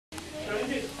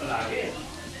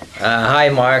Hi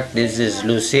Mark, this is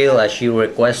Lucille as she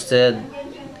requested.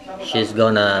 She's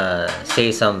gonna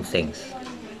say some things.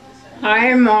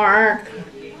 Hi Mark,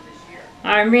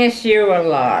 I miss you a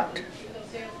lot.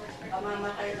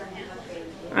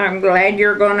 I'm glad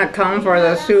you're gonna come for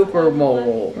the Super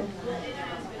Bowl.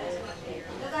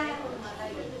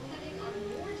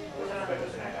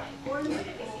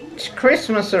 It's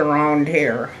Christmas around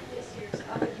here.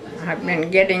 I've been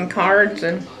getting cards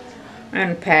and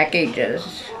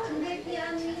packages.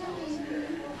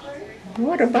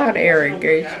 What about Eric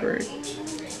Gatesford?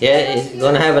 Yeah, he's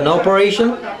gonna have an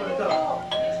operation?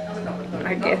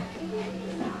 I guess.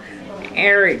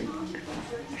 Eric,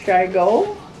 should I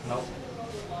go?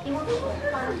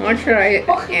 What should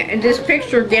this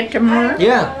picture get to Mark?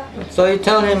 Yeah, so you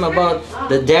tell him about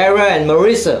the Dara and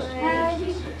Marissa.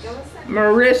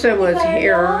 Marissa was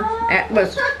here.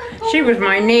 She was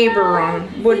my neighbor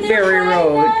on Woodbury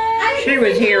Road. She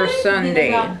was here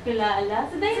Sunday.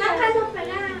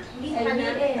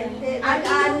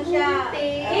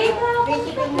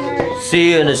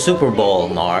 See you in the Super Bowl,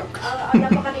 Mark.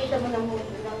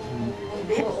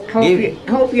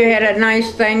 Hope you had a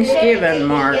nice Thanksgiving,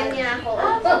 Mark.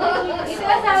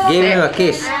 Give him a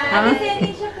kiss. Huh?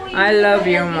 I love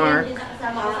you, Mark.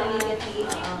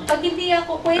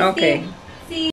 Okay.